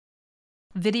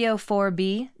Video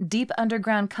 4B, Deep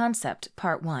Underground Concept,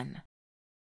 Part 1.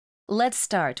 Let's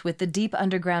start with the deep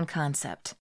underground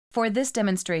concept. For this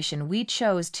demonstration, we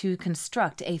chose to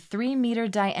construct a 3-meter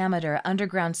diameter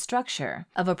underground structure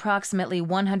of approximately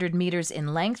 100 meters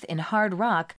in length in hard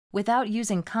rock without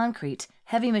using concrete,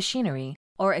 heavy machinery,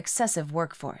 or excessive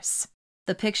workforce.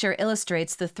 The picture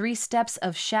illustrates the 3 steps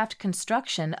of shaft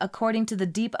construction according to the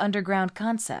deep underground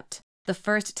concept. The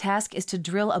first task is to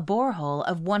drill a borehole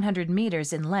of 100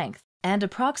 meters in length and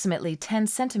approximately 10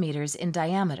 centimeters in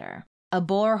diameter. A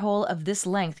borehole of this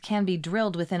length can be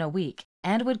drilled within a week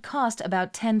and would cost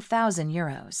about 10,000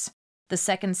 euros. The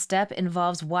second step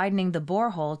involves widening the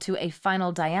borehole to a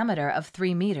final diameter of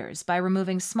 3 meters by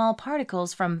removing small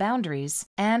particles from boundaries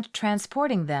and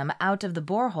transporting them out of the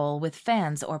borehole with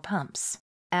fans or pumps.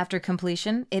 After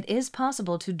completion, it is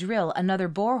possible to drill another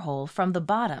borehole from the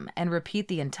bottom and repeat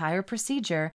the entire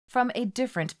procedure from a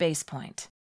different base point.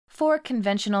 For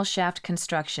conventional shaft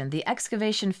construction, the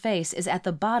excavation face is at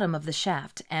the bottom of the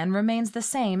shaft and remains the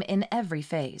same in every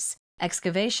phase.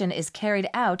 Excavation is carried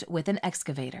out with an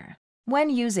excavator. When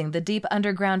using the deep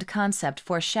underground concept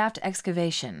for shaft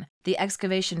excavation, the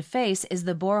excavation face is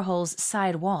the borehole's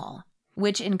side wall,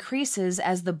 which increases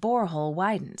as the borehole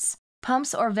widens.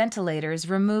 Pumps or ventilators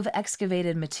remove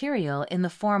excavated material in the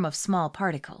form of small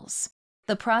particles.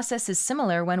 The process is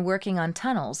similar when working on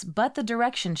tunnels, but the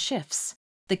direction shifts.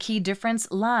 The key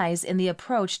difference lies in the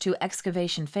approach to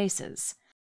excavation faces.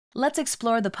 Let's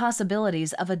explore the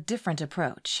possibilities of a different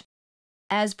approach.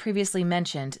 As previously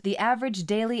mentioned, the average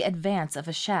daily advance of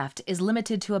a shaft is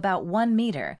limited to about 1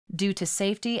 meter due to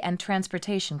safety and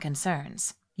transportation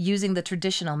concerns. Using the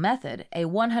traditional method, a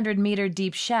 100-meter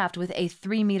deep shaft with a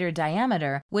 3-meter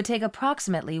diameter would take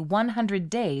approximately 100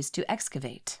 days to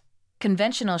excavate.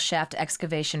 Conventional shaft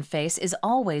excavation face is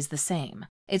always the same.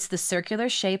 It's the circular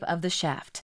shape of the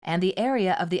shaft, and the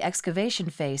area of the excavation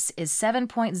face is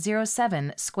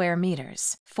 7.07 square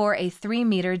meters for a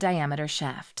 3-meter diameter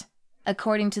shaft.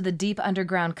 According to the deep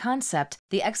underground concept,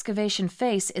 the excavation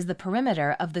face is the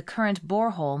perimeter of the current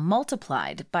borehole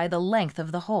multiplied by the length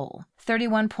of the hole,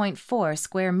 31.4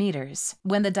 square meters,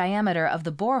 when the diameter of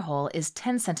the borehole is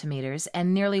 10 centimeters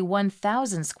and nearly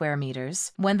 1,000 square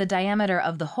meters when the diameter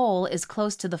of the hole is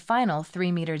close to the final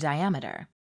 3-meter diameter.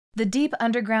 The deep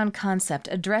underground concept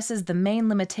addresses the main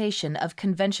limitation of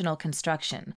conventional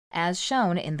construction, as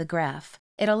shown in the graph.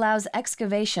 It allows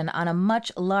excavation on a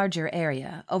much larger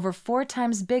area, over 4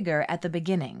 times bigger at the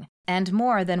beginning, and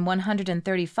more than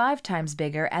 135 times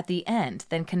bigger at the end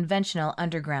than conventional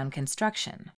underground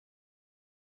construction.